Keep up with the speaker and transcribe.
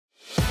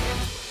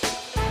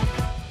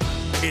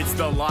It's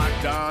the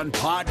Locked On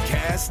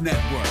Podcast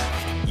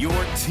Network, your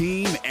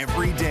team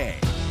every day.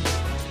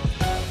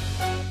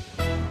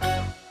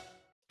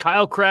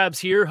 Kyle Krabs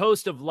here,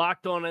 host of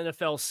Locked On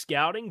NFL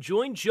Scouting.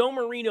 Join Joe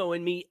Marino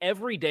and me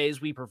every day as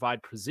we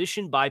provide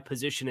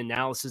position-by-position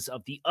analysis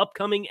of the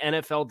upcoming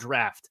NFL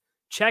Draft.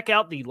 Check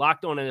out the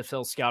Locked On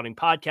NFL Scouting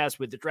podcast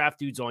with the Draft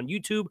Dudes on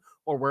YouTube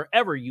or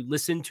wherever you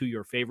listen to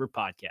your favorite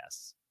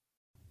podcasts.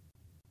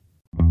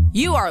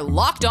 You are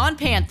Locked On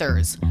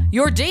Panthers,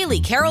 your daily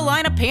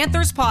Carolina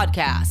Panthers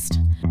podcast.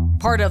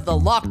 Part of the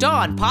Locked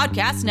On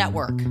Podcast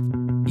Network,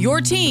 your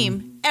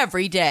team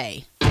every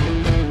day.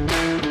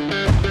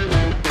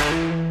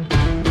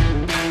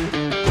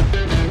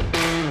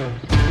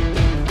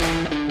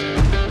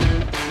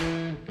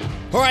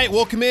 All right,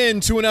 welcome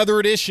in to another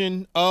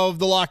edition of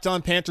the Locked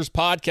On Panthers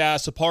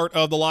podcast, a part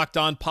of the Locked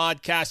On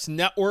Podcast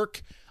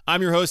Network.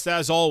 I'm your host,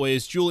 as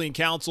always, Julian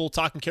Council,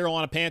 talking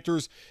Carolina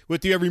Panthers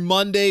with you every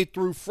Monday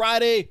through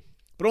Friday,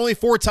 but only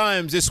 4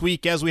 times this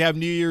week as we have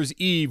New Year's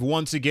Eve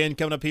once again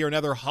coming up here,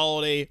 another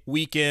holiday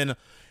weekend,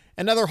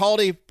 another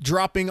holiday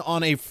dropping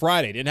on a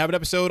Friday. Didn't have an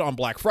episode on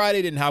Black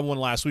Friday, didn't have one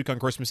last week on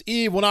Christmas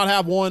Eve, will not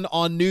have one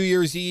on New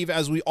Year's Eve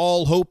as we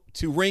all hope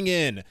to ring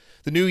in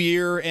the new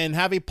year and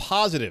have a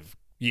positive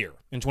year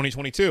in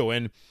 2022.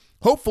 And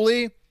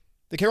hopefully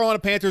the Carolina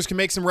Panthers can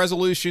make some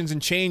resolutions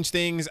and change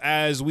things,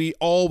 as we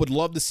all would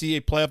love to see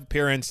a playoff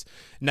appearance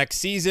next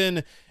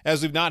season,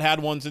 as we've not had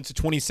one since the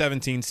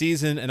 2017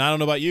 season. And I don't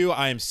know about you,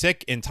 I am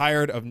sick and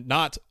tired of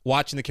not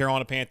watching the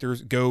Carolina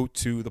Panthers go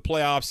to the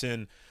playoffs.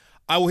 And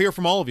I will hear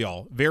from all of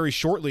y'all very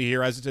shortly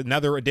here as it's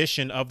another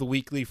edition of the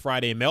weekly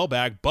Friday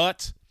Mailbag.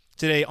 But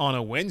today on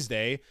a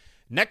Wednesday,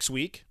 next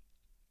week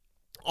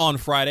on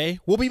Friday,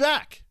 we'll be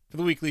back for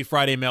the weekly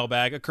Friday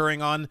Mailbag,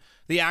 occurring on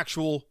the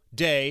actual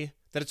day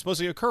that it's supposed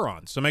to occur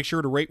on. So make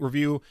sure to rate,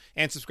 review,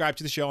 and subscribe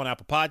to the show on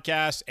Apple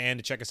Podcasts, and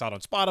to check us out on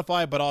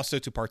Spotify, but also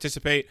to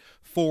participate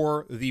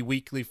for the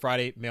weekly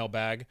Friday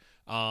Mailbag.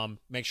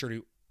 Make sure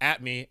to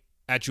at me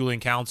at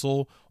Julian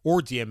Council or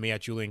DM me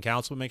at Julian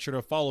Council. Make sure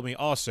to follow me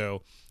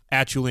also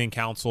at Julian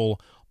Council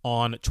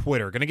on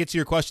Twitter. Going to get to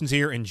your questions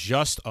here in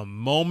just a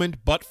moment,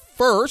 but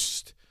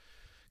first,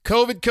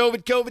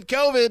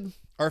 COVID,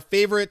 our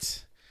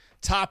favorite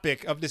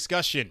topic of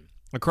discussion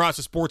across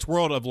the sports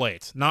world of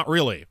late. Not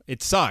really.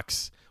 It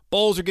sucks.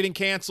 Bowls are getting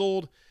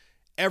canceled.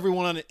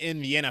 Everyone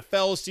in the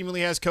NFL seemingly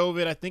has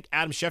COVID. I think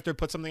Adam Schefter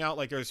put something out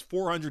like there's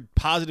 400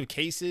 positive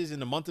cases in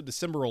the month of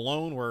December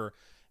alone, where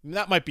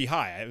that might be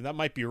high. That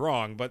might be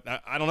wrong, but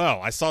I don't know.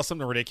 I saw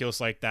something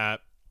ridiculous like that.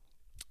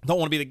 Don't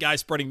want to be the guy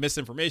spreading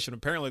misinformation.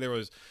 Apparently there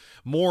was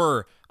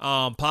more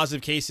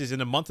positive cases in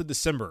the month of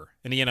December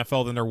in the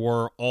NFL than there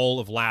were all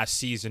of last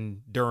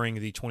season during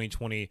the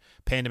 2020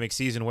 pandemic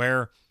season,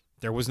 where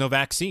there was no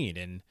vaccine.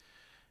 And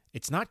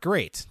it's not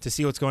great to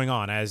see what's going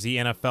on as the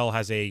NFL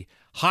has a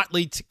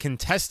hotly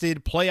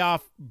contested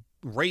playoff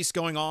race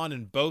going on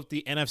in both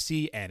the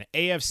NFC and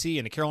AFC,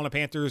 and the Carolina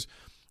Panthers,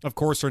 of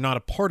course, are not a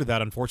part of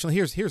that, unfortunately.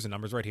 Here's the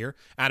numbers right here.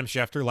 Adam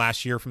Schefter,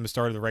 last year from the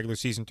start of the regular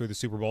season through the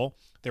Super Bowl,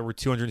 there were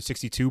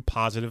 262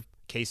 positive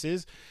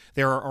cases.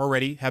 There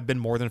already have been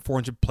more than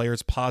 400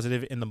 players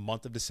positive in the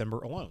month of December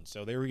alone.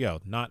 So there we go.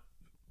 Not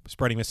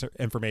spreading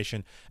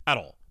misinformation at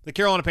all. The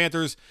Carolina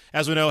Panthers,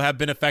 as we know, have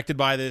been affected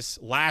by this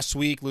last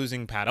week,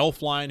 losing Pat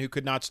Elflein, who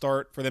could not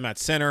start for them at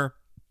center.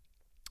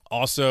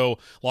 Also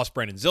lost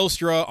Brandon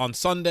Zylstra on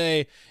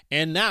Sunday.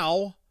 And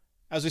now,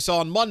 as we saw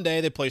on Monday,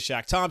 they placed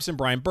Shaq Thompson,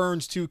 Brian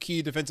Burns, 2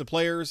 key defensive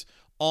players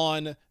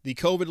on the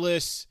COVID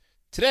list.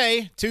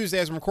 Today, Tuesday,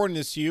 as I'm recording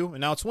this to you,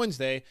 and now it's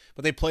Wednesday,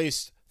 but they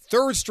placed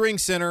third-string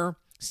center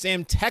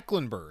Sam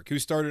Tecklenburg, who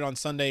started on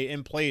Sunday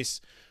in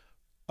place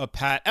of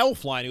Pat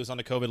Elflein, who was on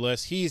the COVID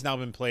list. He's now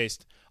been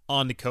placed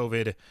on the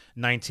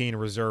COVID-19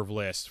 reserve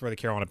list for the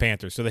Carolina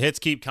Panthers. So the hits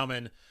keep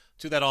coming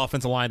to that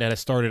offensive line that has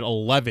started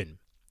 11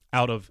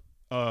 out of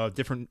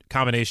different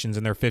combinations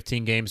in their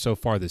 15 games so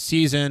far this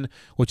season,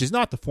 which is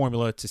not the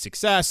formula to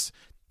success.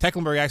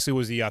 Tecklenburg actually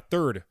was the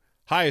third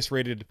highest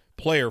rated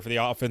player for the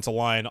offensive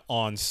line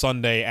on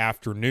Sunday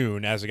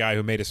afternoon as a guy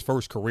who made his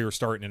first career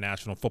start in the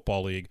National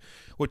Football League,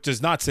 which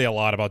does not say a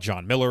lot about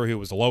John Miller, who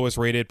was the lowest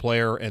rated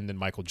player, and then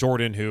Michael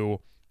Jordan, who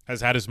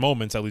has had his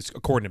moments, at least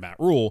according to Matt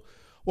Rhule,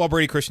 while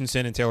Brady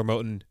Christensen and Taylor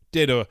Moton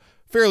did a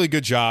fairly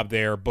good job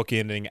there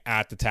bookending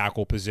at the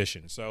tackle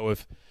position. So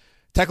if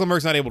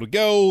Tecklenburg's not able to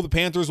go, the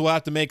Panthers will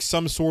have to make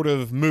some sort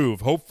of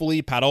move.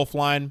 Hopefully, Pat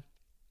Elflein,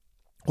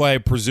 who I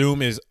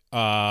presume is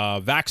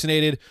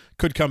vaccinated,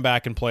 could come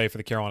back and play for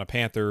the Carolina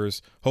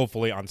Panthers,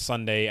 hopefully on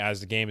Sunday,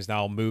 as the game is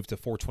now moved to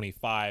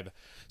 4:25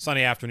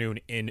 Sunday afternoon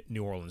in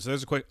New Orleans. So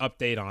there's a quick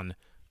update on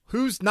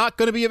who's not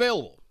going to be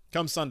available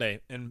come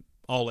Sunday in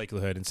all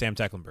likelihood, and Sam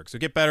Tecklenburg. So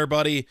get better,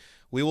 buddy.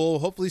 We will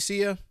hopefully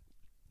see you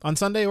on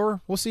Sunday, or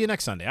we'll see you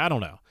next Sunday. I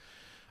don't know.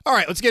 All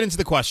right, let's get into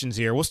the questions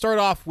here. We'll start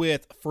off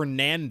with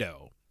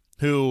Fernando,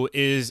 who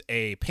is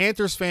a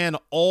Panthers fan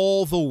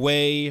all the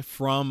way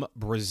from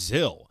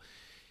Brazil.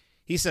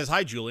 He says,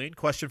 hi, Julian.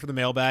 Question for the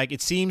mailbag.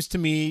 It seems to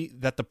me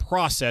that the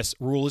process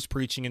Rhule is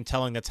preaching and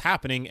telling that's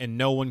happening and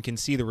no one can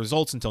see the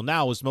results until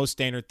now is most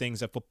standard things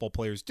that football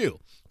players do.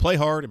 Play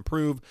hard,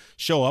 improve,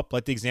 show up.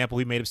 Like the example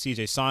he made of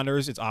C.J.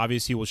 Saunders. It's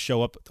obvious he will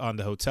show up on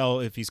the hotel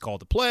if he's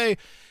called to play.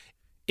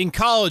 In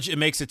college, it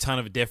makes a ton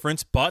of a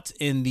difference. But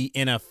in the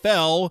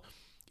NFL,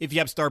 if you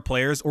have star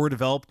players or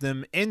develop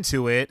them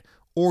into it,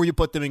 or you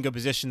put them in good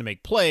position to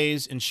make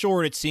plays, in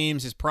short, it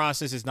seems his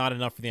process is not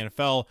enough for the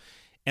NFL.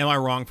 Am I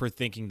wrong for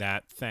thinking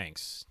that?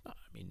 Thanks. I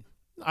mean,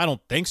 I don't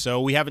think so.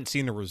 We haven't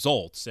seen the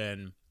results,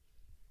 and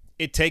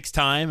it takes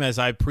time as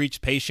I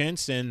preach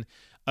patience, and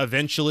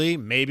eventually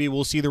maybe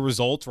we'll see the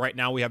results. Right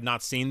now we have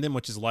not seen them,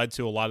 which has led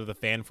to a lot of the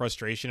fan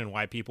frustration and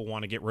why people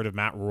want to get rid of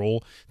Matt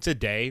Rhule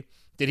today.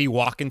 Did he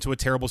walk into a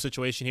terrible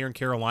situation here in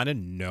Carolina?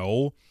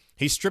 No.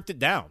 He stripped it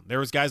down. There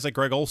was guys like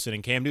Greg Olsen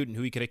and Cam Newton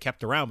who he could have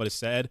kept around, but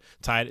instead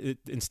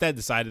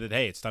decided that,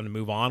 hey, it's time to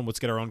move on. Let's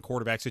get our own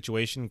quarterback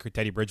situation,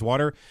 Teddy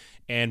Bridgewater.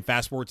 And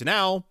fast forward to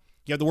now,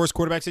 you have the worst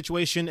quarterback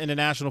situation in the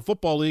National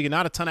Football League and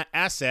not a ton of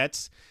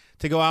assets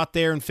to go out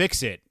there and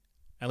fix it,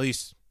 at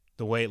least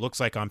the way it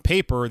looks like on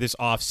paper this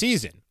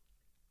offseason.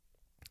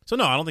 So,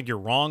 no, I don't think you're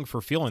wrong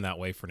for feeling that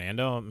way,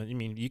 Fernando. I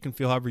mean, you can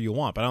feel however you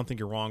want, but I don't think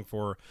you're wrong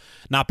for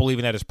not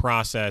believing that his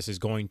process is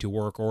going to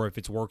work or if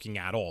it's working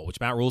at all, which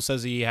Matt Rhule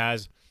says he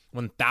has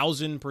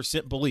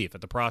 1,000% belief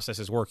that the process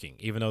is working,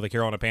 even though the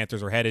Carolina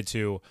Panthers are headed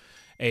to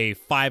a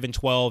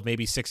 5-12,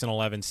 maybe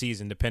 6-11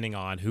 season, depending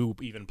on who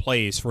even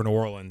plays for New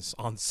Orleans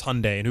on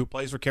Sunday and who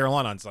plays for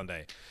Carolina on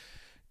Sunday.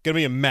 Going to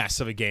be a mess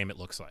of a game, it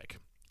looks like.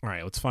 All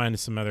right, let's find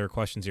some other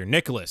questions here.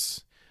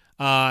 Nicholas,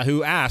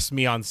 who asked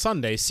me on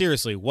Sunday,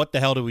 seriously, what the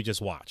hell did we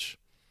just watch?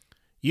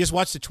 You just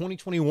watched the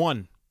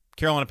 2021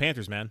 Carolina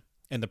Panthers, man,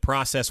 and the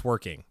process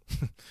working.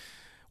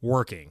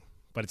 Working,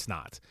 but it's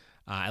not.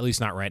 At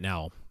least not right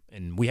now.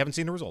 And we haven't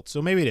seen the results,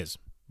 so maybe it is.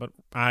 But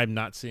I'm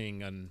not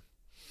seeing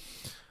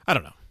I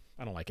don't know.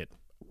 I don't like it.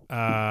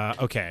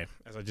 Okay,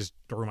 as I just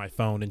threw my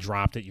phone and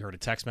dropped it, you heard a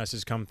text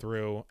message come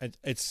through.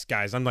 It's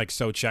guys, I'm like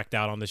so checked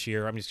out on this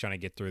year. I'm just trying to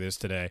get through this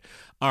today.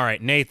 All right,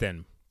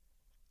 Nathan.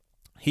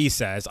 He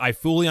says, I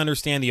fully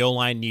understand the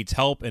O-line needs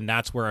help, and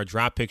that's where our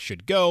draft pick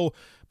should go,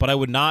 but I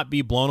would not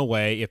be blown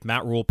away if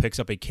Matt Rhule picks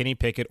up a Kenny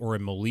Pickett or a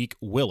Malik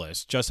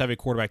Willis. Just have a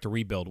quarterback to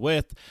rebuild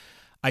with.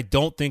 I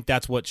don't think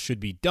that's what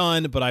should be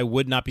done, but I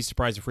would not be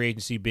surprised if free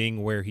agency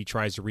being where he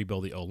tries to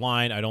rebuild the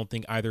O-line. I don't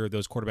think either of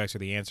those quarterbacks are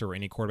the answer or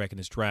any quarterback in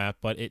this draft,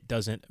 but it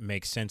doesn't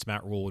make sense.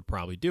 Matt Rhule would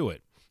probably do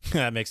it.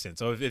 That makes sense.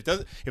 So if it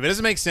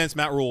doesn't make sense,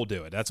 Matt Rhule will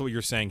do it. That's what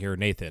you're saying here,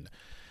 Nathan.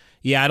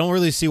 Yeah, I don't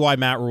really see why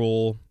Matt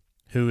Rhule,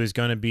 who is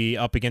going to be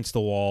up against the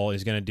wall,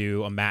 is going to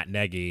do a Matt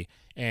Nagy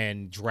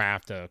and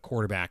draft a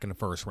quarterback in the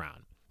first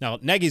round. Now,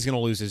 Nagy's going to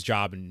lose his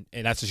job, and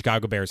that's the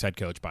Chicago Bears head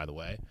coach, by the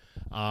way.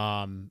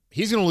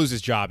 He's going to lose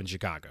his job in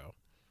Chicago.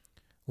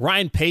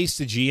 Ryan Pace,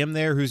 the GM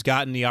there, who's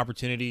gotten the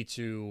opportunity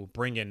to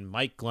bring in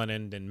Mike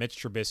Glennon, then Mitch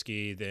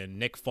Trubisky, then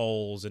Nick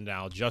Foles, and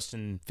now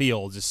Justin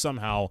Fields, is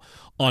somehow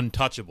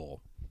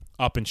untouchable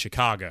up in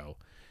Chicago.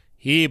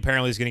 He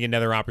apparently is going to get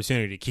another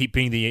opportunity to keep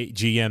being the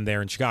GM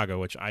there in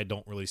Chicago, which I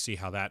don't really see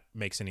how that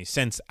makes any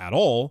sense at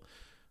all.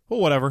 Well,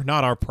 whatever.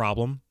 Not our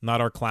problem. Not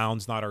our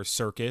clowns. Not our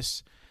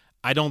circus.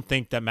 I don't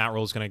think that Matt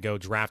Rhule is going to go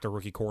draft a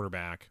rookie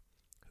quarterback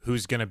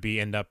who's going to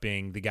end up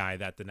being the guy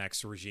that the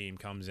next regime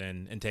comes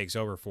in and takes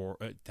over for,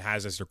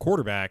 has as their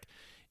quarterback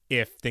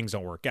if things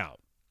don't work out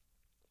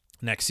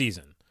next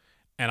season.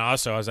 And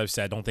also, as I've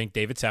said, don't think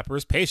David Tepper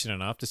is patient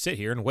enough to sit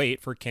here and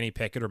wait for Kenny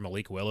Pickett or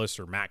Malik Willis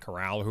or Matt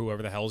Corral or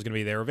whoever the hell is going to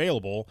be there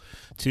available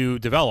to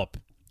develop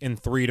in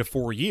 3 to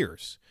 4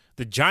 years.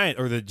 The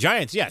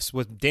Giants, yes,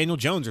 with Daniel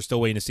Jones are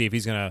still waiting to see if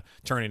he's going to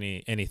turn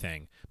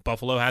anything.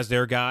 Buffalo has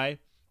their guy.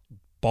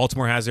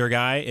 Baltimore has their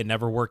guy. It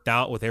never worked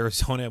out with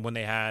Arizona when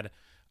they had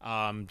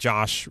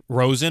Josh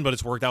Rosen, but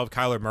it's worked out with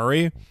Kyler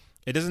Murray.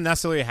 It doesn't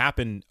necessarily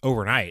happen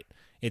overnight.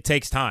 It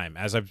takes time,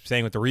 as I'm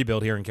saying with the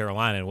rebuild here in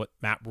Carolina and what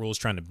Matt Rhule is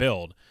trying to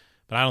build.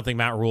 But I don't think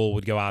Matt Rhule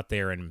would go out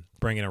there and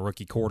bring in a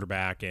rookie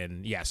quarterback.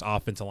 And, yes,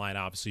 offensive line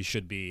obviously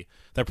should be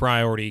the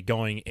priority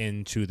going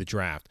into the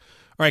draft.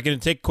 All right, going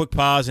to take a quick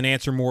pause and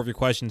answer more of your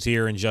questions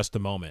here in just a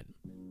moment.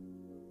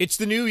 It's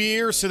the new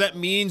year, so that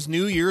means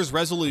New Year's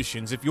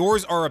resolutions. If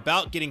yours are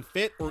about getting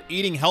fit or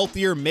eating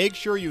healthier, make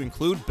sure you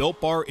include Built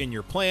Bar in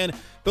your plan.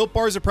 Built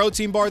Bar is a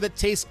protein bar that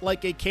tastes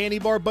like a candy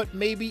bar, but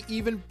maybe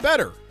even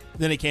better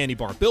than a candy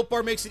bar. Built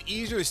Bar makes it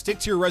easier to stick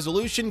to your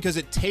resolution because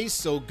it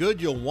tastes so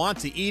good you'll want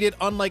to eat it.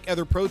 Unlike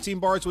other protein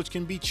bars, which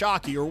can be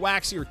chalky or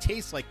waxy or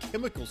taste like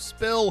chemical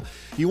spill,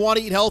 you want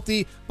to eat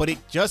healthy, but it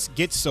just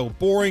gets so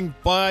boring.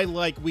 By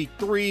like week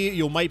 3,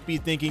 you might be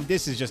thinking,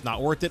 this is just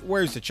not worth it.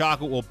 Where's the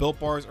chocolate? Well, Built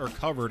Bars are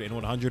covered in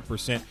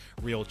 100%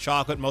 real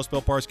chocolate. Most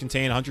Built Bars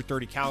contain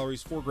 130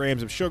 calories, 4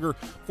 grams of sugar,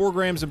 4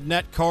 grams of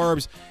net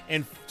carbs,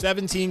 and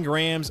 17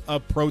 grams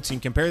of protein.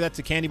 Compare that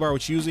to candy bar,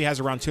 which usually has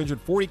around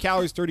 240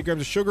 calories, 30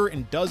 grams of sugar,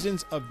 and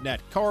dozens of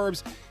net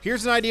carbs.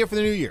 Here's an idea for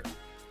the new year.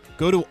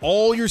 Go to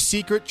all your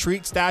secret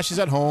treat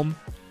stashes at home,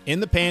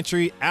 in the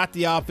pantry, at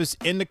the office,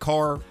 in the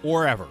car,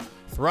 wherever.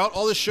 Throw out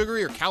all the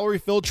sugary or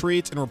calorie-filled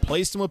treats and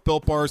replace them with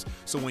Built Bars,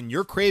 so when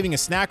you're craving a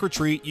snack or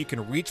treat, you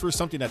can reach for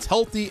something that's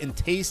healthy and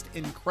tastes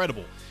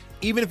incredible.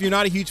 Even if you're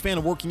not a huge fan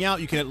of working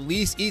out, you can at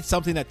least eat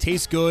something that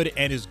tastes good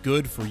and is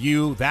good for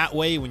you. That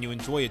way, when you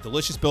enjoy a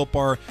delicious Built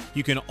Bar,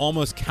 you can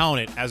almost count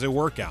it as a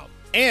workout.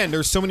 And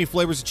there's so many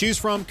flavors to choose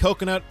from: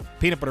 coconut,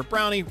 peanut butter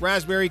brownie,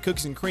 raspberry,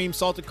 cookies and cream,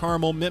 salted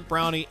caramel, mint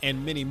brownie,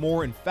 and many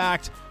more. In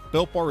fact,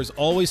 Built Bar is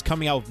always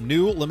coming out with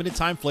new limited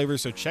time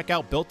flavors, so check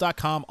out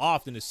Built.com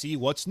often to see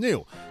what's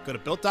new. Go to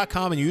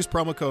Built.com and use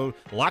promo code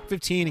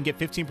LOCK15 and get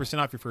 15%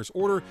 off your first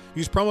order.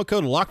 Use promo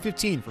code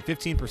LOCK15 for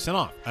 15%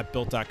 off at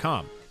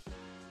Built.com.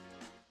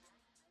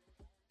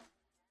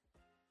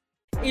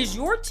 Is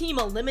your team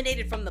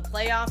eliminated from the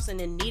playoffs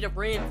and in need of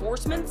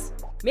reinforcements?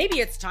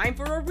 Maybe it's time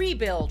for a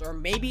rebuild, or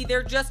maybe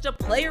they're just a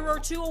player or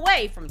two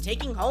away from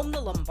taking home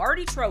the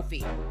Lombardi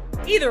Trophy.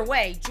 Either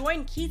way,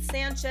 join Keith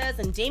Sanchez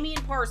and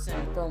Damian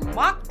Parson for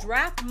Mock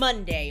Draft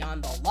Monday on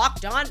the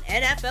Locked On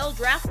NFL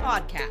Draft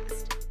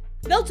Podcast.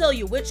 They'll tell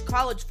you which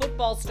college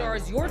football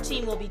stars your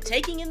team will be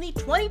taking in the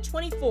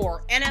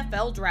 2024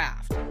 NFL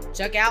Draft.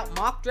 Check out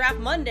Mock Draft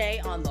Monday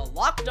on the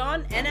Locked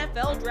On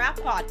NFL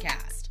Draft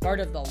Podcast, part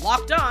of the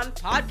Locked On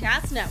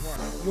Podcast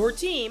Network, your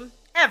team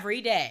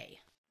every day.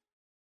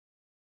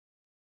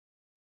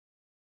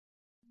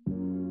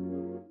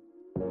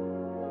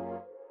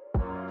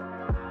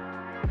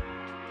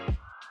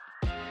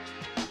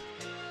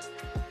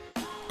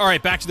 All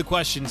right, back to the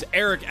questions.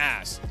 Eric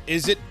asked,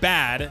 is it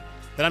bad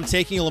that I'm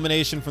taking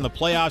elimination from the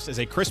playoffs as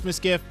a Christmas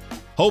gift,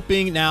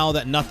 hoping now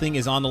that nothing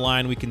is on the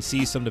line we can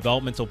see some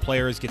developmental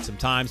players get some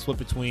time split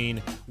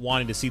between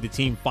wanting to see the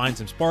team find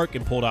some spark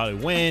and pull out a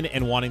win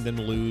and wanting them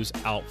to lose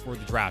out for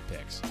the draft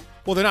picks?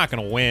 Well, they're not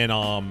going to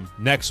win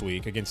next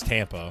week against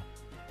Tampa,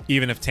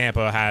 even if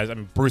Tampa has,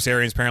 Bruce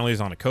Arians apparently is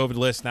on a COVID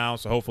list now,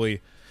 so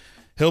hopefully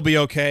he'll be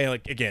okay.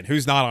 Like, again,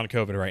 who's not on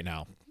COVID right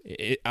now?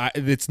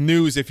 It's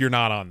news if you're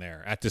not on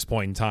there at this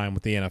point in time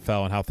with the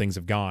NFL and how things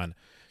have gone.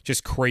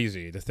 Just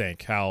crazy to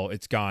think how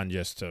it's gone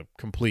just to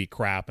complete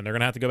crap. And they're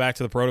going to have to go back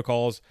to the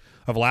protocols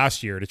of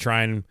last year to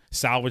try and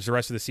salvage the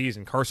rest of the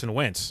season. Carson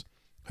Wentz,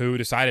 who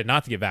decided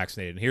not to get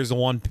vaccinated. And here's the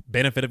one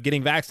benefit of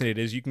getting vaccinated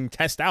is you can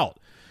test out.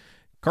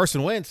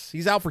 Carson Wentz,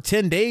 he's out for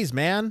 10 days,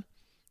 man.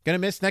 He's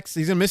going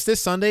to miss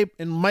this Sunday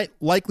and might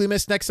likely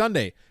miss next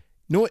Sunday.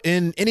 No,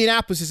 in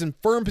Indianapolis is in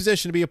firm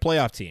position to be a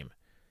playoff team.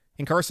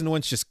 And Carson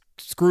Wentz just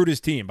screwed his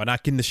team by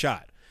not getting the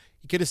shot.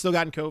 He could have still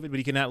gotten COVID, but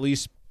he can at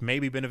least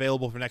maybe been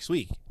available for next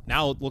week.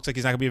 Now it looks like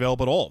he's not going to be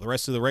available at all the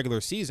rest of the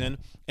regular season,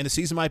 and the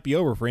season might be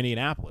over for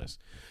Indianapolis.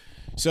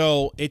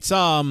 So it's to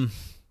answer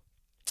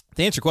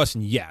your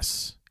question,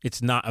 yes,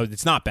 it's not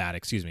bad.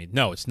 Excuse me,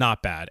 no, it's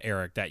not bad,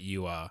 Eric, that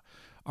you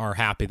are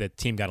happy that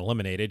the team got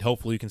eliminated.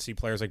 Hopefully, you can see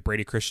players like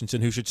Brady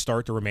Christensen, who should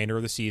start the remainder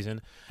of the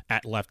season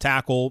at left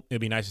tackle. It'd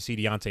be nice to see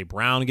Deontay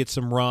Brown get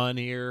some run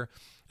here,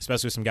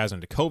 especially with some guys on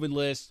the COVID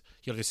list.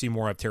 You'll have to see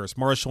more of Terrace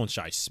Marshall and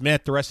Shi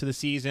Smith the rest of the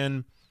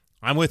season.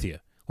 I'm with you.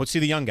 Let's see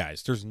the young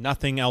guys. There's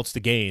nothing else to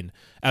gain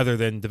other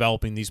than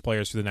developing these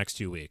players for the next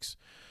 2 weeks.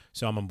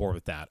 So I'm on board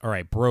with that. All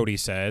right, Brody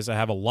says, I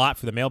have a lot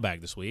for the mailbag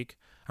this week.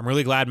 I'm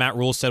really glad Matt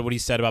Rhule said what he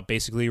said about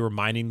basically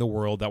reminding the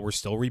world that we're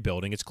still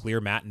rebuilding. It's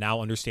clear Matt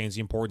now understands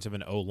the importance of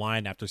an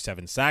O-line after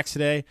 7 sacks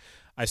today.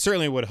 I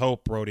certainly would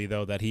hope, Brody,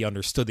 though, that he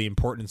understood the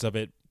importance of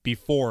it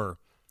before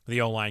the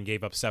O-line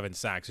gave up 7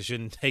 sacks. It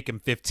shouldn't take him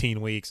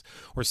 15 weeks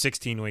or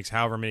 16 weeks,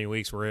 however many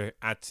weeks we're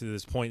at to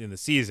this point in the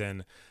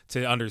season,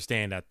 to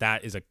understand that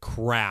that is a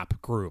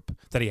crap group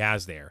that he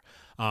has there.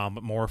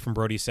 But more from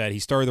Brody said, he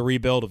started the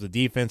rebuild of the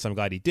defense. I'm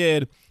glad he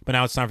did. But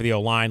now it's time for the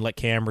O-line. Let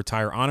Cam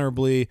retire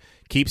honorably.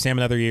 Keep Sam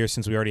another year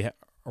since we're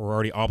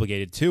already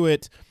obligated to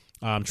it.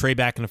 Trade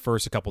back in the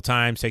first a couple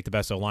times. Take the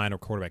best O-line or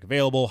quarterback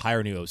available. Hire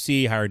a new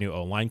OC. Hire a new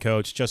O-line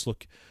coach. Just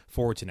look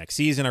forward to next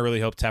season. I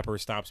really hope Tepper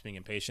stops being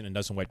impatient and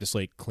doesn't wipe the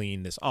slate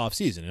clean this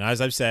offseason. And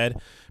as I've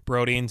said,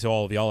 Brody, and to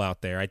all of y'all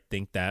out there, I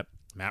think that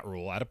Matt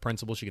Rhule, out of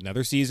principle, should get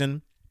another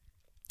season.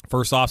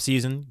 First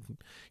offseason,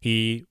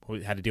 he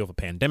had to deal with a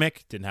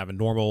pandemic, didn't have a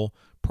normal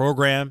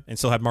program, and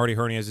still had Marty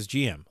Herney as his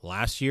GM.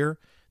 Last year,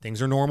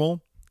 things are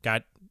normal.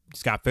 Got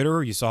Scott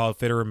Fitterer. You saw how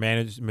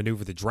Fitterer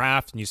maneuver the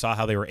draft, and you saw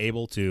how they were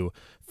able to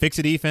fix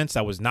a defense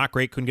that was not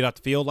great, couldn't get off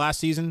the field last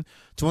season,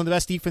 to one of the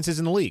best defenses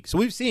in the league. So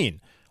we've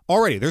seen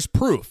already, there's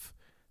proof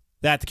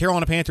that the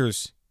Carolina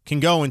Panthers can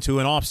go into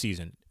an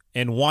offseason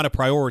and want to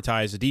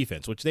prioritize the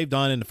defense, which they've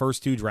done in the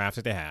first 2 drafts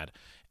that they had,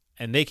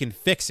 and they can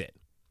fix it.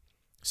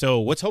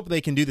 So let's hope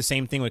they can do the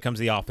same thing when it comes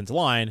to the offensive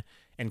line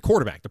and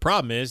quarterback. The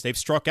problem is they've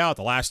struck out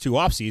the last 2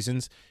 off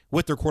seasons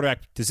with their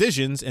quarterback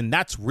decisions, and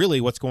that's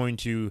really what's going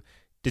to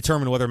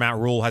determine whether Matt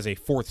Rhule has a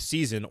 4th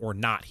season or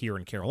not here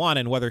in Carolina,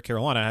 and whether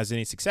Carolina has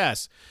any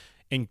success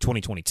in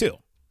 2022.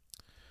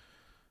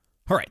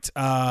 All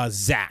right,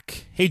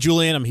 Zach. Hey,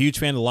 Julian, I'm a huge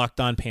fan of the Locked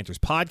On Panthers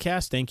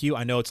podcast. Thank you.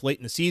 I know it's late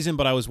in the season,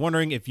 but I was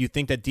wondering if you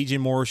think that DJ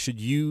Moore should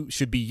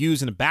be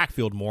used in the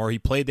backfield more. He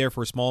played there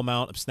for a small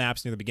amount of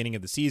snaps near the beginning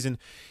of the season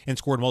and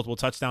scored multiple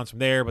touchdowns from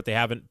there, but they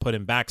haven't put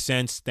him back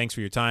since. Thanks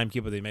for your time.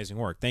 Keep up the amazing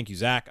work. Thank you,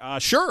 Zach.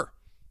 Sure.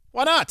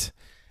 Why not?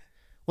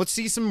 let's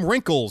see some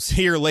wrinkles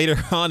here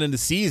later on in the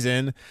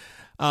season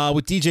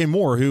with DJ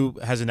Moore, who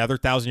has another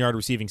 1,000-yard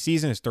receiving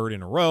season, his third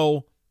in a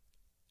row.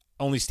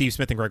 Only Steve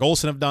Smith and Greg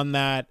Olsen have done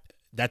that.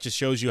 That just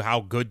shows you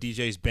how good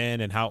DJ's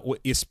been and how,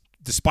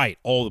 despite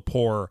all the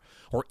poor,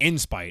 or in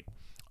spite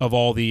of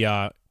all the,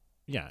 or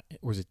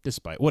is it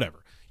despite?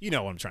 Whatever. You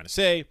know what I'm trying to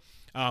say.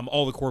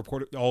 All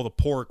the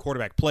poor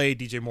quarterback play.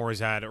 DJ Moore has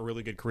had a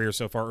really good career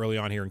so far early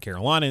on here in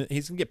Carolina.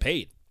 He's going to get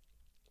paid,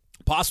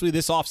 possibly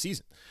this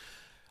offseason.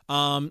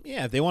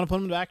 If they want to put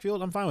him in the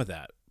backfield, I'm fine with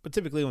that. But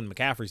typically when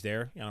McCaffrey's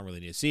there, you don't really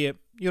need to see it.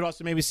 You'd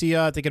also maybe see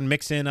they can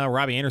mix in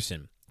Robbie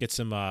Anderson, get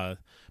some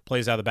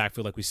plays out of the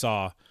backfield like we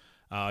saw.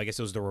 I guess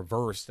it was the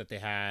reverse that they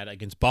had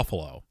against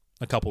Buffalo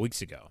a couple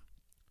weeks ago.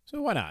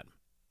 So why not?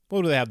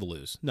 What do they have to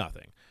lose?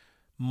 Nothing.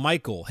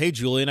 Michael, hey,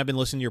 Julian, I've been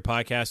listening to your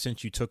podcast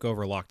since you took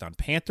over Locked On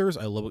Panthers.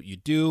 I love what you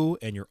do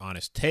and your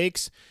honest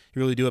takes.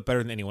 You really do it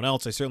better than anyone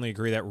else. I certainly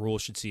agree that Rhule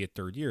should see a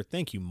third year.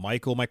 Thank you,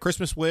 Michael. My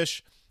Christmas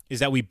wish is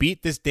that we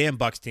beat this damn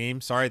Bucs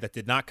team. Sorry, that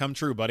did not come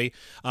true, buddy.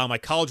 My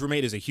college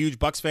roommate is a huge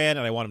Bucs fan,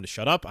 and I want him to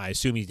shut up. I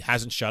assume he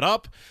hasn't shut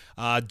up.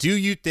 Do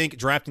you think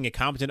drafting a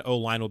competent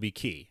O-line will be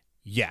key?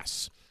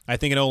 Yes. I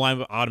think an O-line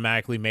will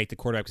automatically make the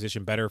quarterback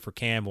position better for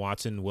Cam,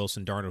 Watson,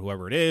 Wilson, Darnold,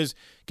 whoever it is.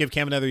 Give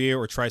Cam another year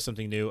or try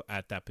something new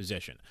at that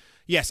position.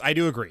 Yes, I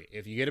do agree.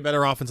 If you get a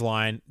better offensive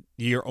line,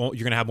 you're going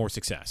to have more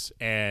success.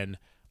 And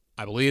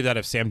I believe that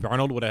if Sam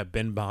Darnold would have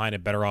been behind a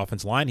better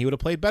offensive line, he would have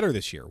played better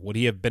this year. Would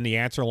he have been the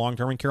answer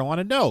long-term in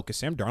Carolina? No, because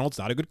Sam Darnold's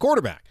not a good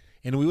quarterback.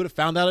 And we would have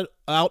found out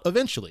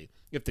eventually.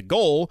 If the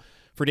goal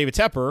for David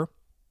Tepper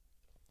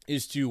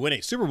is to win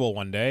a Super Bowl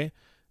one day,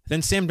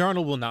 then Sam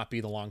Darnold will not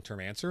be the long-term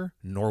answer,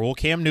 nor will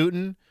Cam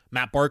Newton,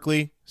 Matt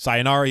Barkley,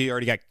 sayonara, he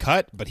already got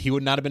cut, but he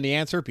would not have been the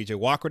answer. PJ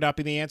Walker would not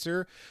be the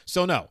answer.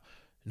 So no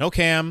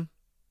Cam,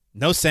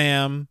 no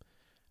Sam,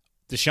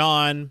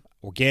 Deshaun.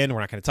 Again, we're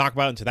not going to talk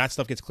about it until that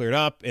stuff gets cleared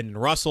up. And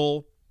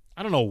Russell,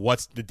 I don't know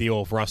what's the deal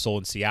with Russell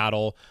in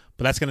Seattle,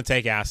 but that's going to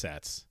take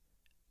assets.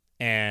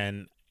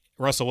 And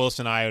Russell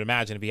Wilson, I would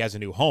imagine, if he has a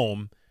new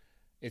home,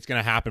 it's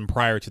going to happen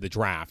prior to the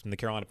draft. And the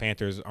Carolina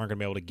Panthers aren't going to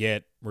be able to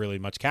get really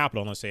much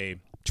capital unless they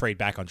trade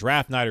back on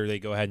draft night or they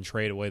go ahead and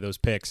trade away those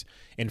picks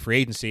in free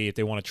agency if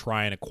they want to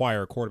try and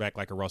acquire a quarterback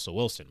like a Russell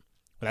Wilson.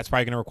 But that's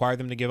probably going to require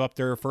them to give up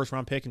their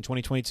first-round pick in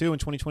 2022 and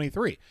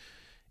 2023.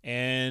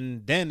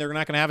 And then they're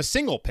not going to have a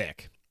single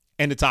pick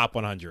in the top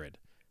 100.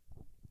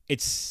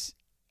 It's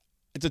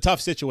a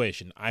tough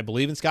situation. I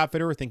believe in Scott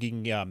Fitterer. I think he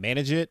can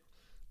manage it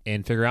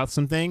and figure out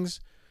some things.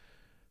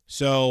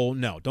 So,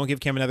 no, don't give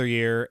Cam another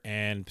year,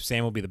 and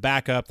Sam will be the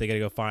backup. They got to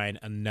go find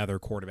another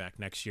quarterback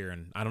next year,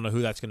 and I don't know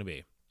who that's going to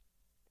be.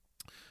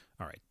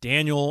 All right,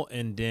 Daniel,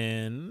 and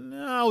then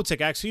we'll take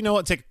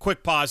a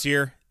quick pause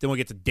here. Then we'll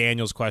get to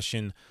Daniel's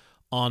question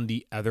on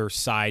the other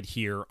side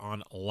here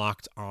on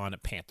Locked On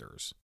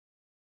Panthers.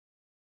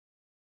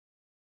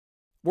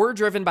 We're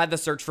driven by the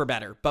search for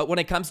better, but when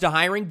it comes to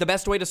hiring, the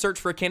best way to search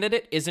for a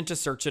candidate isn't to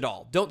search at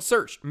all. Don't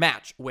search,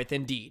 match with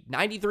Indeed.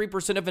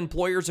 93% of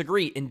employers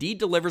agree Indeed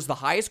delivers the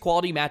highest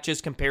quality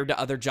matches compared to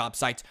other job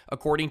sites,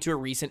 according to a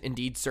recent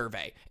Indeed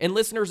survey. And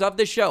listeners of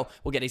this show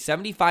will get a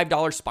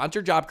 $75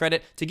 sponsored job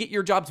credit to get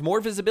your jobs more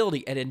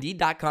visibility at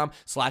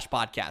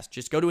Indeed.com/podcast.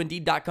 Just go to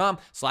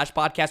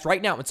Indeed.com/podcast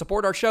right now and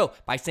support our show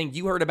by saying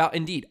you heard about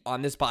Indeed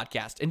on this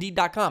podcast.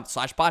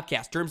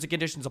 Indeed.com/podcast. Terms and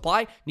conditions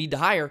apply. Need to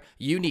hire?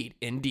 You need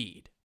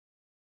Indeed.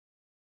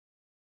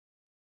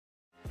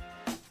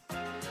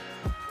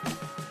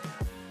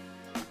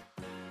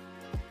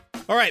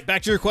 All right,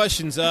 back to your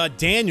questions.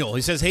 Daniel,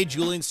 he says, hey,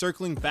 Julian,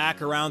 circling back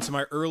around to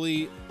my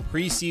early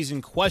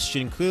preseason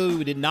question. Clearly,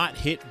 we did not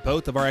hit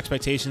both of our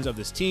expectations of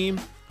this team.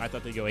 I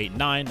thought they'd go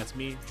 8-9. That's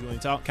me, Julian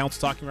Council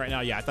talking right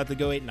now. Yeah, I thought they'd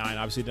go 8-9.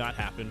 Obviously, did not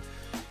happen.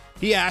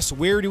 He asks,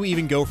 where do we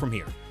even go from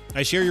here?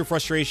 I share your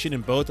frustration,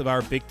 and both of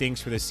our big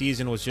things for this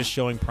season was just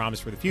showing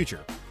promise for the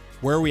future.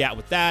 Where are we at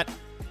with that?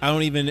 I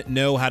don't even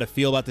know how to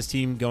feel about this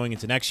team going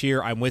into next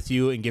year. I'm with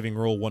you in giving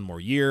Rhule one more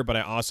year, but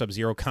I also have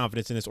zero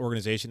confidence in this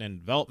organization and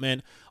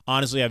development.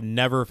 Honestly, I've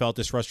never felt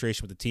this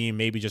frustration with the team.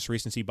 Maybe just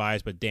recency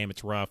bias, but damn,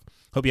 it's rough.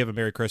 Hope you have a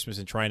Merry Christmas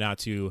and try not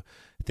to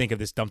think of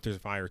this dumpster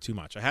fire too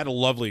much. I had a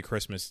lovely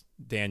Christmas,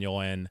 Daniel,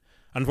 and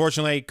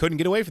unfortunately, I couldn't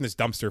get away from this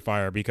dumpster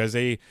fire because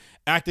they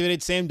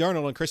activated Sam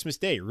Darnold on Christmas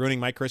Day,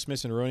 ruining my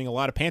Christmas and ruining a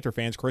lot of Panther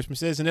fans'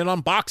 Christmases. And then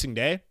on Boxing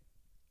Day,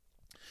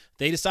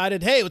 they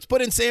decided, hey, let's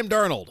put in Sam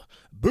Darnold.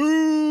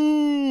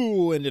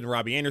 Boo! And then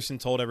Robbie Anderson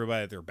told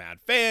everybody that they're bad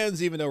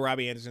fans, even though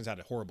Robbie Anderson's had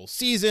a horrible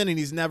season and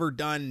he's never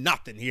done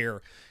nothing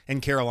here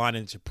in Carolina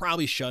and should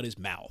probably shut his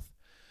mouth.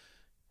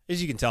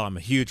 As you can tell, I'm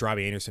a huge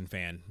Robbie Anderson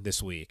fan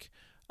this week.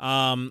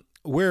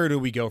 Where do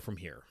we go from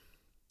here?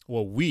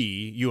 Well,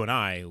 you and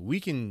I, we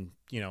can,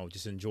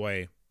 just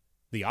enjoy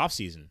the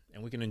offseason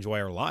and we can enjoy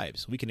our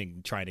lives. We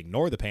can try and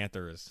ignore the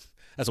Panthers.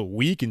 That's what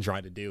we can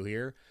try to do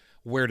here.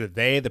 Where do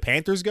the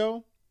Panthers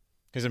go?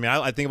 Because,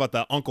 I think about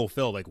the Uncle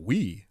Phil, like,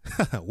 we?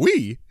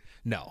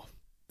 No,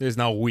 there's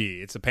no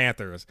we. It's the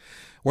Panthers.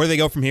 Where do they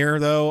go from here,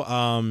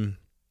 though?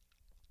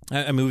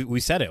 We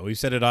said it. We've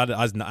said it ad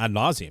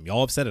nauseum.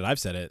 Y'all have said it. I've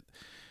said it.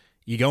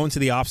 you go into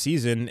the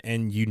offseason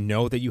and you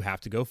know that you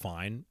have to go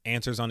find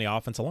answers on the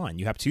offensive line.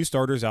 You have 2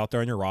 starters out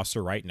there on your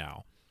roster right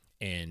now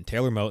in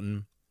Taylor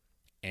Moton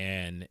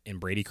and in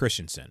Brady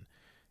Christensen.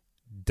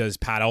 Does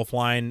Pat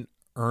Elflein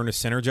earn a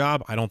center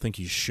job? I don't think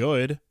he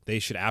should. They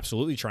should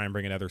absolutely try and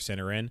bring another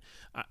center in.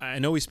 I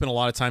know we spent a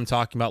lot of time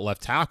talking about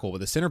left tackle, but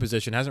the center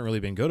position hasn't really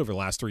been good over the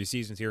last 3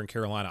 seasons here in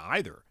Carolina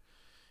either.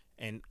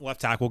 And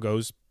left tackle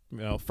goes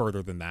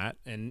further than that.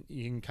 And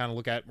you can kind of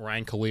look at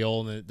Ryan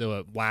Khalil in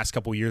the last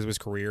couple of years of his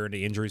career and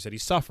the injuries that he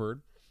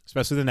suffered,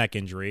 especially the neck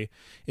injury.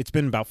 It's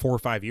been about 4 or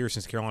 5 years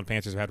since the Carolina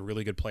Panthers have had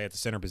really good play at the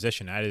center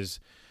position. That is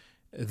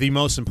the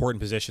most important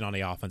position on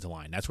the offensive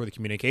line. That's where the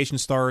communication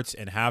starts,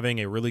 and having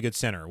a really good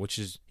center, which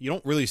is, you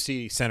don't really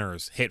see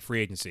centers hit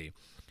free agency,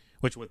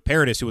 which with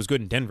Paradis, who was good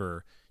in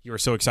Denver, you were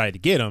so excited to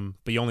get him,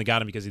 but you only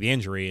got him because of the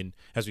injury. And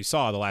as we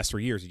saw the last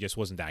 3 years, he just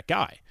wasn't that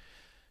guy.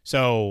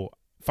 So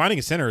finding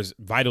a center is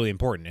vitally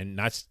important, and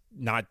that's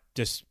not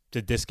just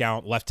to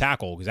discount left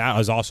tackle, because that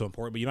is also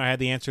important. But I had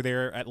the answer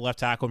there at left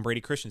tackle and Brady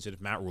Christensen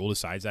if Matt Rhule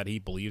decides that he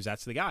believes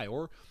that's the guy,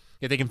 or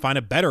if they can find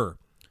a better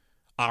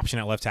option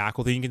at left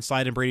tackle, then you can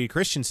slide in Brady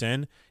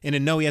Christensen and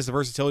then know he has the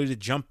versatility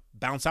to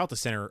bounce out the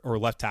center or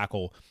left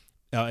tackle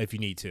if you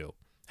need to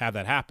have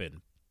that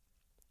happen.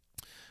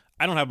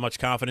 I don't have much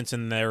confidence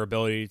in their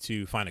ability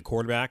to find a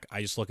quarterback.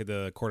 I just look at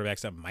the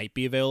quarterbacks that might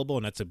be available,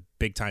 and that's a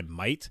big time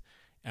might.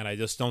 And I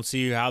just don't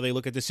see how they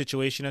look at this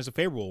situation as a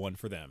favorable one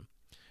for them.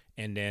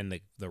 And then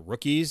the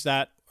rookies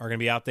that are going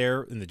to be out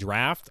there in the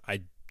draft,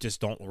 I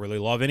just don't really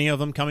love any of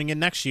them coming in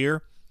next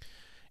year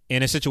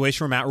in a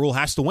situation where Matt Rhule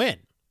has to win.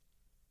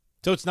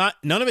 So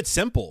none of it's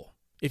simple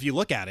if you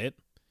look at it.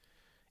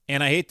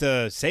 And I hate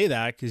to say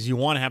that because you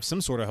want to have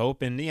some sort of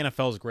hope, and the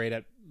NFL is great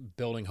at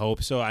building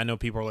hope. So I know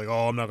people are like,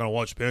 oh, I'm not going to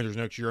watch the Panthers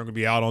next year. I'm going to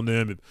be out on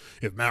them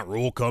if Matt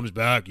Rhule comes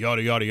back,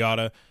 yada, yada,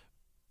 yada.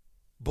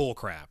 Bull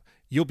crap.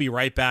 You'll be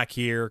right back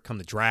here come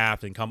the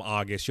draft, and come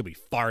August, you'll be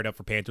fired up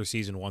for Panther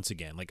season once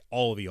again, like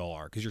all of y'all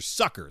are, because you're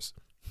suckers.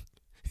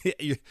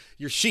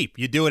 You're sheep.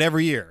 You do it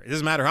every year. It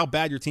doesn't matter how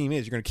bad your team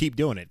is. You're going to keep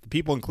doing it. The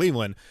people in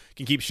Cleveland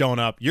can keep showing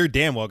up. You're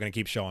damn well going to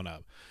keep showing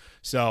up.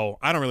 So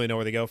I don't really know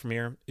where they go from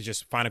here. It's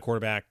just find a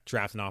quarterback,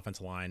 draft an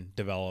offensive line,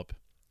 develop,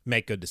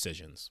 make good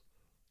decisions.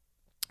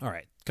 All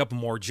right, a couple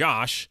more.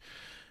 Josh,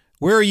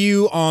 where are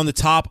you on the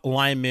top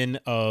linemen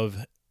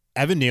of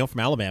Evan Neal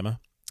from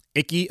Alabama,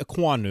 Ike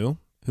Ekwonu,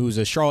 who's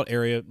a Charlotte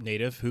area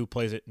native who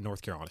plays at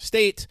North Carolina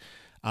State,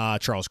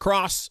 Charles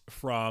Cross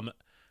from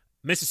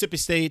Mississippi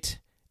State,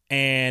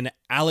 and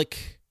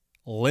Alec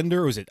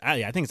Linder,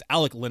 I think it's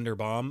Alec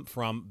Linderbaum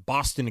from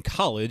Boston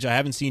College. I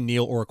haven't seen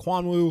Neal or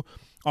Ekwonu.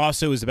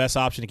 Also is the best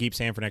option to keep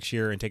Sam for next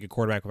year and take a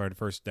quarterback with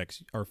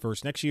our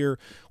first next year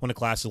when the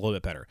class is a little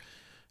bit better.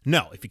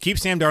 No, if you keep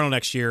Sam Darnold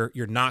next year,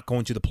 you're not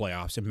going to the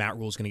playoffs, and Matt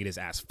Rhule's going to get his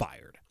ass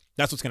fired.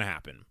 That's what's going to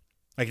happen.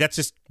 Like, that's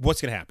just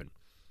what's going to happen.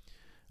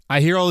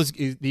 I hear all this,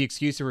 the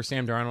excuses for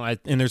Sam Darnold,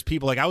 and there's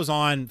people like, I was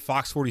on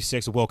Fox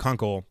 46 with Will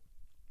Kunkel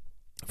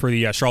for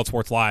the Charlotte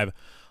Sports Live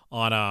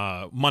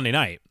on Monday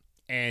night,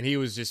 and he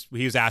was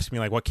asking me,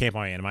 like, what camp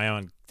am I in? Am I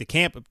on the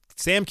camp,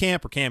 Sam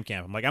camp or Cam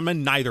camp? I'm like, I'm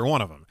in neither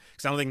one of them,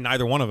 because I don't think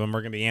neither one of them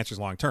are going to be answers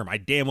long term. I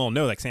damn well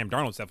know that Sam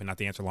Darnold's definitely not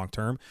the answer long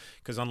term,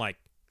 because unlike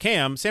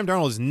Cam, Sam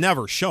Darnold has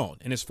never shown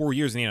in his 4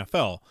 years in the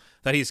NFL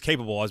that he's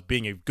capable as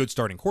being a good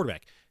starting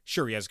quarterback.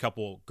 Sure, he has a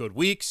couple good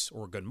weeks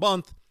or a good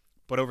month,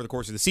 but over the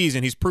course of the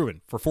season, he's proven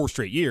for 4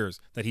 straight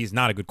years that he's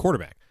not a good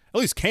quarterback.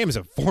 At least Cam is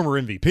a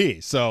former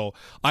MVP, so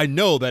I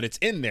know that it's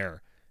in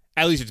there.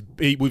 At least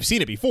we've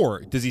seen it before.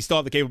 Does he still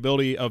have the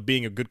capability of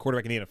being a good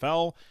quarterback in the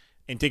NFL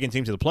and taking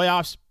teams to the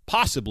playoffs?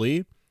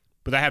 Possibly,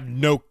 but I have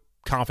no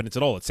confidence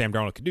at all that Sam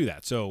Darnold could do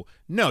that. So,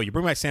 no, you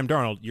bring back Sam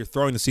Darnold, you're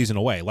throwing the season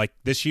away. Like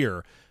this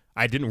year,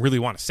 I didn't really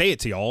want to say it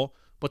to y'all,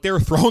 but they were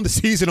throwing the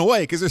season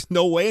away because there's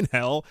no way in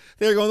hell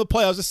they're going to the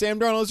playoffs with Sam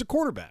Darnold as a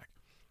quarterback,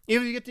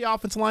 even if you get the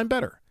offensive line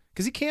better,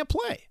 because he can't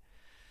play.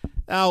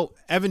 Now,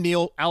 Evan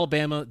Neal,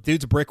 Alabama,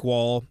 dude's a brick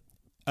wall.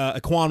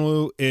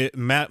 Ekwonu,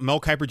 Mel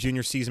Kiper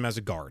Jr. sees him as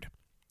a guard.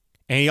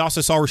 And he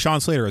also saw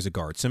Rashawn Slater as a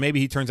guard. So maybe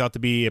he turns out to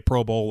be a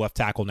Pro Bowl left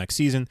tackle next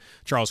season.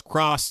 Charles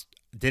Cross,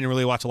 didn't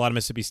really watch a lot of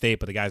Mississippi State,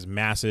 but the guy's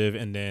massive.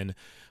 And then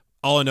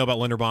all I know about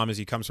Linderbaum is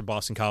he comes from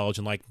Boston College,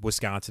 and like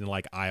Wisconsin and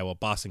like Iowa,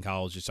 Boston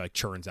College just like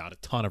churns out a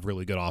ton of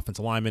really good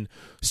offensive linemen.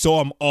 So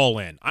I'm all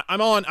in.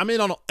 I'm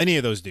in on any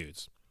of those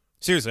dudes.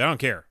 Seriously, I don't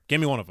care. Give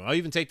me one of them. I'll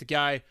even take the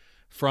guy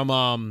from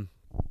Iowa.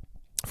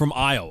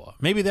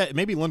 Maybe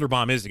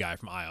Linderbaum is the guy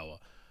from Iowa.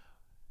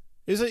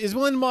 Is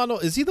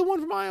Linderbaum? Is he the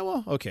one from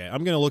Iowa? Okay,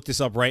 I'm gonna look this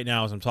up right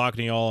now as I'm talking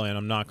to y'all, and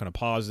I'm not gonna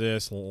pause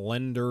this.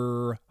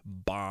 Linderbaum.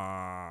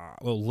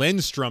 Well,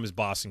 Lindstrom is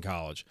Boston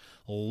College.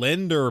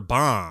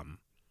 Linderbaum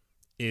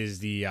is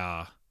the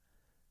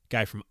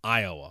guy from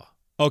Iowa.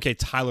 Okay,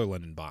 Tyler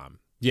Linderbaum.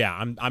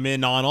 Yeah, I'm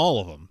in on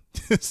all of them.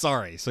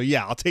 Sorry. So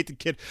yeah, I'll take the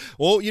kid.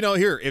 Well,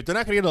 here, if they're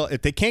not gonna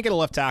if they can't get a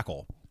left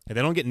tackle, if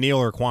they don't get Neal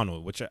or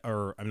Ekwonu,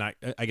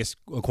 I guess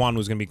Ekwonu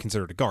is gonna be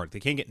considered a guard. If they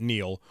can't get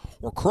Neal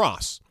or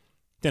Cross,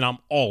 then I'm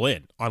all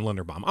in on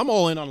Linderbaum. I'm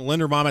all in on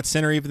Linderbaum at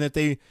center, even if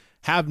they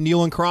have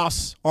Neal and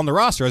Cross on the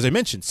roster. As I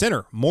mentioned,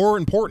 center, more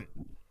important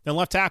than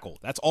left tackle.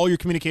 That's all your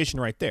communication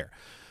right there.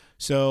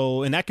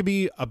 So, and that could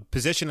be a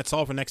position that's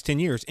solved for the next 10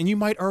 years. And you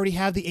might already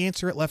have the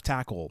answer at left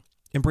tackle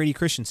in Brady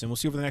Christensen. We'll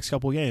see over the next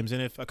couple of games.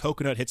 And if a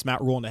coconut hits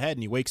Matt Rhule in the head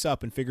and he wakes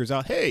up and figures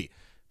out, hey,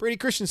 Brady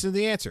Christensen's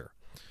the answer.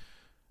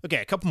 Okay,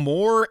 a couple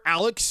more.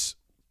 Alex,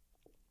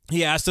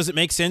 he asked, does it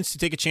make sense to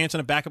take a chance on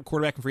a backup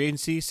quarterback in free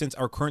agency since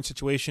our current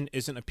situation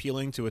isn't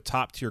appealing to a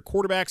top-tier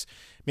quarterbacks?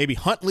 Maybe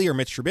Huntley or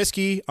Mitch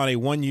Trubisky on a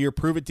one-year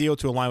prove-it deal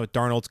to align with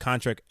Darnold's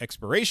contract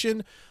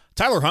expiration.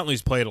 Tyler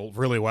Huntley's played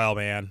really well,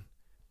 man.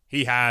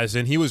 He has,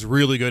 and he was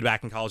really good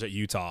back in college at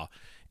Utah.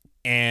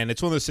 And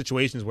it's one of those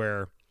situations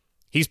where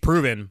he's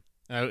proven.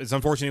 It's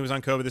unfortunate he was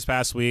on COVID this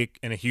past week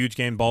in a huge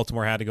game.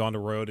 Baltimore had to go on the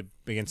road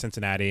against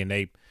Cincinnati, and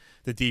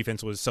the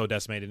defense was so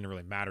decimated, it didn't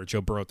really matter.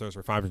 Joe Burrow throws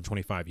for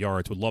 525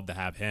 yards. Would love to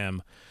have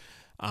him.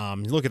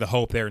 Look at the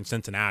hope there in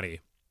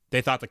Cincinnati.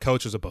 They thought the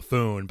coach was a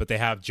buffoon, but they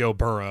have Joe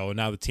Burrow, and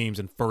now the team's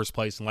in first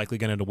place and likely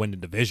going to win the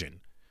division.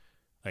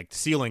 Like, the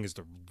ceiling is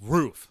the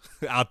roof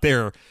out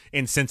there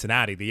in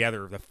Cincinnati,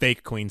 the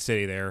fake Queen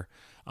City there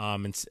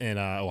in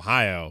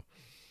Ohio.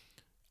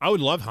 I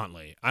would love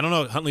Huntley. I don't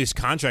know what Huntley's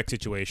contract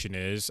situation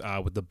is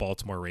with the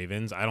Baltimore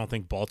Ravens. I don't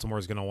think Baltimore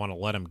is going to want to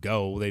let him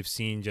go. They've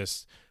seen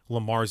just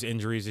Lamar's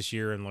injuries this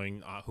year,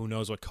 and who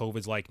knows what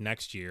COVID's like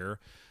next year.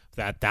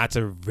 That's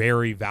a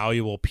very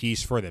valuable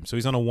piece for them. So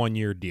he's on a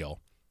one-year deal.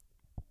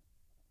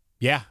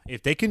 Yeah,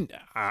 if they can,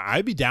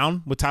 I'd be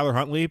down with Tyler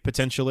Huntley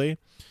potentially.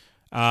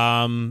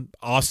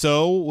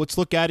 Also, let's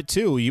look at it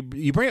too.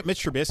 You bring up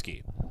Mitch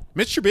Trubisky.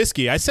 Mitch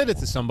Trubisky, I said it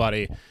to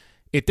somebody,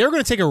 if they're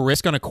going to take a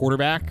risk on a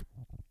quarterback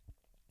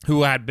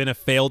who had been a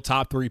failed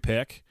top 3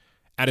 pick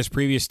at his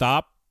previous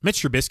stop,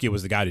 Mitch Trubisky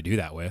was the guy to do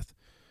that with.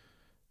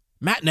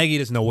 Matt Nagy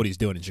doesn't know what he's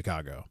doing in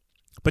Chicago.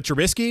 But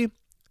Trubisky,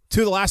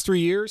 2 of the last 3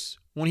 years,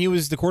 when he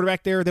was the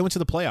quarterback there, they went to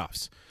the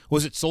playoffs.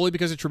 Was it solely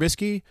because of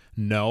Trubisky?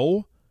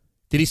 No.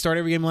 Did he start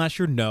every game last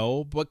year?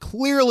 No. But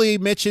clearly,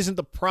 Mitch isn't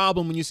the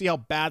problem when you see how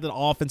bad the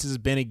offense has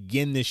been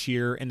again this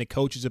year and the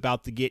coach is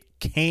about to get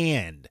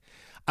canned.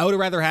 I would have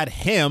rather had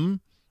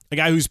him, a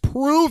guy who's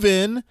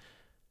proven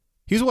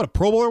he was, a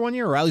Pro Bowler 1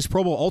 year, or at least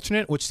Pro Bowl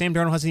alternate, which Sam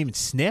Darnold hasn't even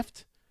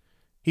sniffed.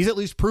 He's at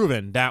least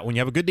proven that when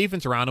you have a good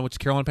defense around him, which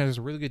Carolina Panthers is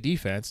a really good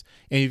defense,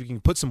 and if you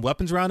can put some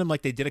weapons around him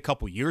like they did a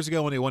couple years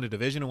ago when they won a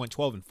division and went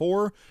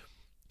 12-4,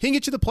 he can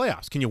get you the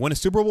playoffs. Can you win a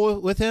Super Bowl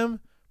with him?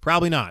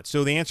 Probably not.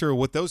 So the answer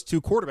with those 2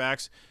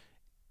 quarterbacks,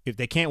 if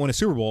they can't win a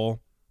Super Bowl,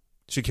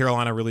 should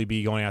Carolina really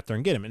be going out there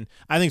and get him? And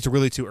I think it's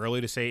really too early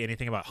to say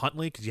anything about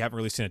Huntley because you haven't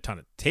really seen a ton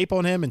of tape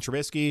on him. And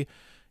Trubisky,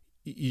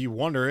 you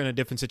wonder in a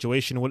different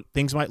situation what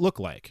things might look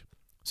like.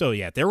 So,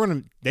 yeah,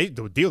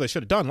 the deal they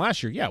should have done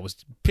last year,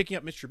 was picking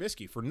up Mitch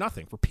Trubisky for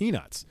nothing, for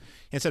peanuts,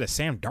 instead of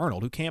Sam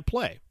Darnold, who can't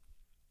play.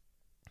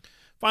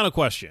 Final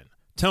question.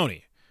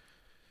 Tony,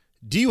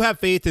 do you have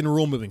faith in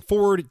Rhule moving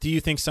forward? Do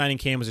you think signing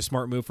Cam was a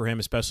smart move for him,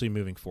 especially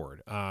moving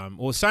forward?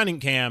 Well,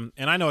 signing Cam,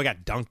 and I know I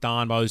got dunked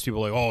on by those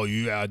people like, oh,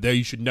 yeah,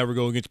 you should never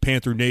go against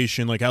Panther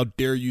Nation. Like, how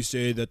dare you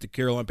say that the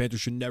Carolina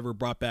Panthers should never have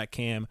brought back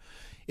Cam?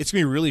 It's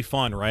going to be really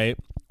fun, right,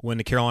 when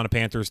the Carolina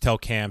Panthers tell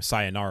Cam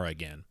sayonara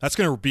again. That's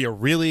going to be a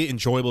really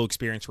enjoyable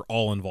experience for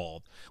all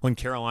involved. When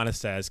Carolina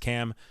says,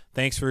 Cam,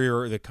 thanks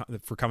for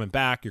for coming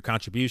back, your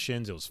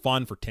contributions. It was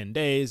fun for 10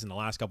 days, and the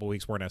last couple of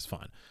weeks weren't as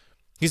fun.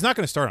 He's not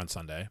going to start on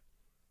Sunday.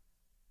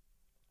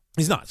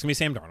 He's not. It's going to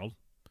be Sam Darnold.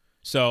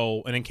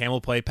 So, and then Cam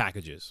will play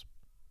packages.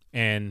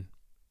 And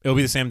it'll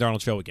be the Sam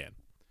Darnold show again.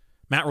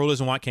 Matt Rhule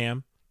doesn't want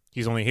Cam.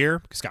 He's only here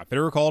because Scott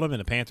Fitterer called him, and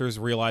the Panthers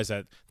realized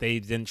that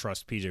they didn't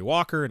trust P.J.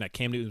 Walker and that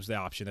Cam Newton was the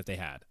option that they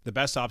had. The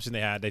best option they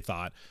had, they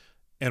thought,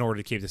 in order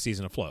to keep the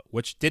season afloat,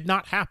 which did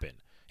not happen.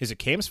 Is it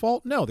Cam's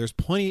fault? No, there's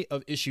plenty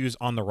of issues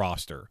on the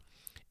roster.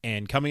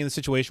 And coming in the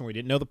situation where he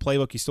didn't know the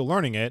playbook, he's still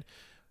learning it,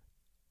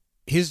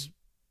 his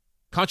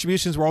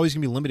contributions were always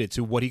going to be limited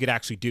to what he could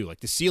actually do.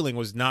 Like, the ceiling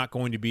was not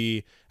going to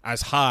be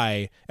as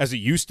high as it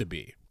used to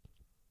be.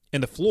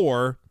 And the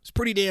floor is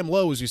pretty damn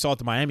low, as we saw at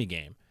the Miami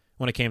game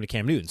when it came to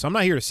Cam Newton. So I'm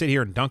not here to sit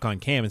here and dunk on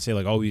Cam and say,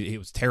 like, oh, it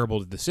was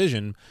terrible, the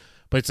decision.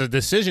 But it's a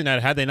decision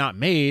that had they not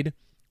made,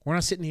 we're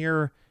not sitting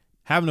here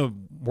having to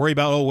worry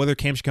about, whether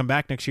Cam should come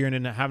back next year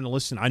and then having to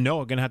listen. I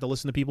know I'm going to have to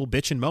listen to people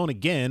bitch and moan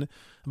again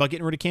about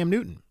getting rid of Cam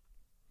Newton.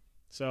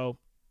 So,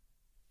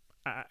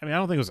 I mean, I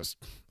don't think it was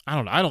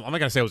I'm not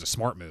going to say it was a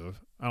smart move.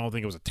 I don't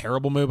think it was a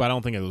terrible move. I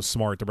don't think it was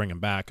smart to bring him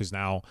back because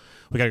now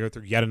we got to go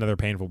through yet another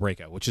painful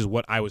breakout, which is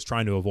what I was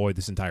trying to avoid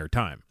this entire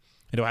time.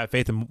 And do I have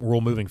faith in Rhule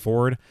moving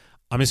forward?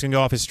 I'm just going to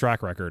go off his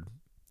track record.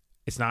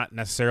 It's not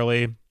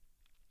necessarily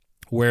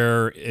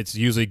where it's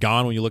usually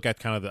gone when you look at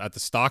kind of at the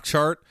stock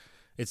chart.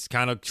 It's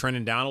kind of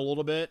trending down a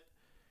little bit.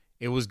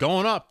 It was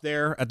going up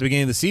there at the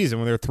beginning of the season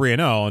when they were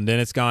 3-0, and then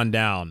it's gone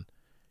down.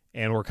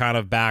 And we're kind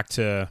of back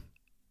to,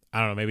 I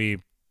don't know,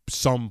 maybe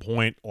some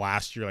point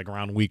last year, like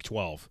around week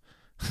 12.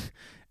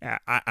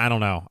 I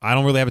don't know. I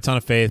don't really have a ton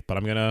of faith, but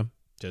I'm going to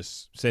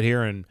just sit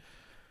here and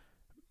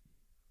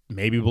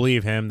maybe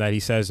believe him that he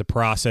says the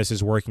process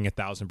is working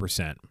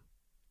 1,000%.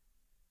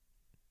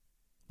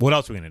 What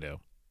else are we going to do?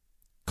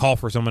 call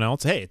for someone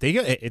else. Hey,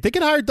 if they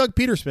can hire Doug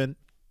Peterson,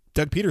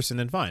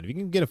 then fine. If you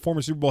can get a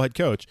former Super Bowl head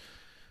coach,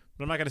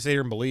 but I'm not going to sit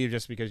here and believe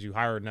just because you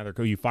hire another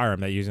coach, you fire him,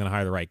 that he's going to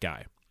hire the right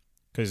guy.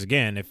 Because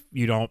again, if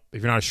you're not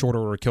a short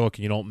order cook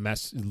and you don't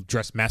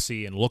dress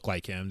messy and look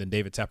like him, then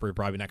David Tepper is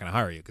probably not going to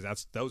hire you.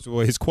 Because those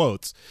were his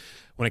quotes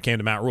when it came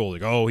to Matt Rhule.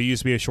 Like, oh, he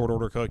used to be a short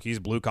order cook. He's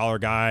a blue collar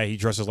guy. He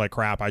dresses like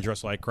crap. I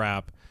dress like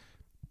crap.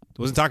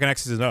 Wasn't talking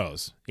X's and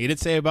O's. He did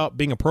say about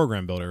being a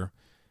program builder.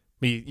 I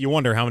mean, you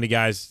wonder how many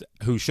guys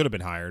who should have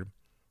been hired,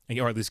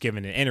 or at least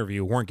given an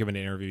interview, weren't given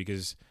an interview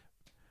because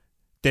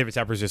David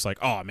Tepper's just like,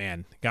 oh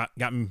man, got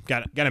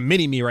a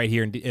mini me right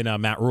here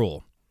in Matt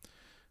Rhule.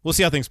 We'll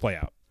see how things play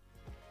out.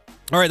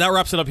 All right, that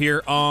wraps it up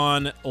here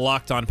on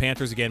Locked On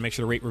Panthers. Again, make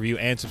sure to rate, review,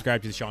 and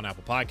subscribe to the show on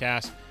Apple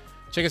Podcasts.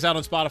 Check us out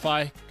on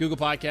Spotify, Google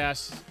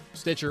Podcasts,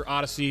 Stitcher,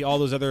 Odyssey, all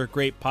those other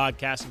great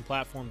podcasting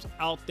platforms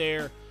out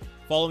there.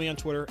 Follow me on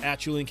Twitter,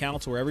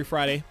 @JulianCouncil, where every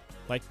Friday,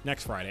 like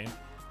next Friday,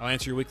 I'll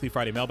answer your weekly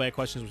Friday mailbag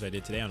questions, which I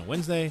did today on a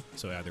Wednesday.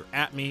 So either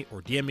at me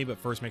or DM me, but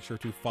first make sure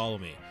to follow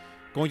me.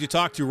 Going to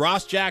talk to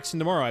Ross Jackson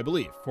tomorrow, I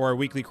believe, for our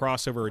weekly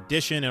crossover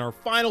edition and our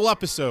final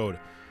episode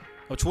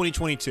of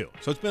 2022.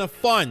 So it's been a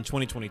fun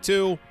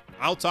 2022.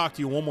 I'll talk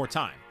to you one more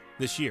time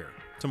this year,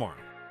 tomorrow.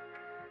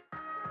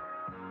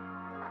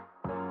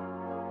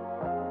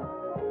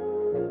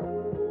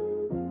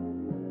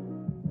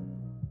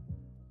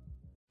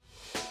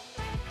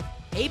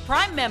 Hey,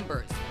 Prime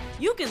members,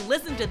 you can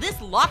listen to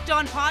this Locked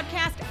On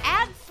podcast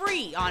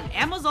ad-free on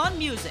Amazon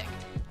Music.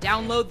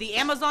 Download the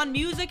Amazon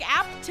Music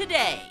app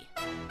today.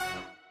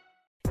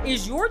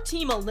 Is your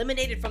team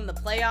eliminated from the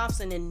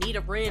playoffs and in need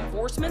of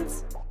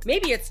reinforcements?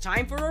 Maybe it's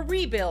time for a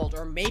rebuild,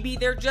 or maybe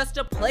they're just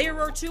a player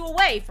or two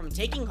away from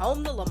taking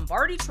home the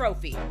Lombardi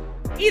Trophy.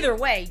 Either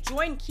way,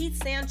 join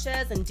Keith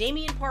Sanchez and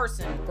Damian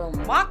Parson for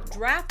Mock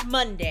Draft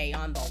Monday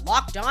on the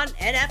Locked On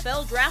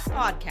NFL Draft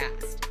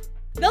Podcast.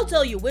 They'll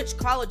tell you which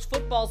college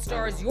football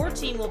stars your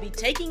team will be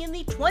taking in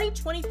the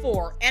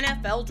 2024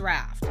 NFL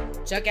Draft.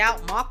 Check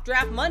out Mock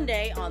Draft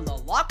Monday on the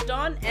Locked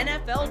On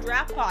NFL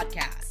Draft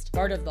Podcast,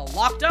 part of the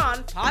Locked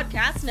On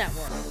Podcast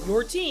Network.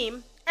 Your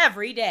team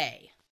every day.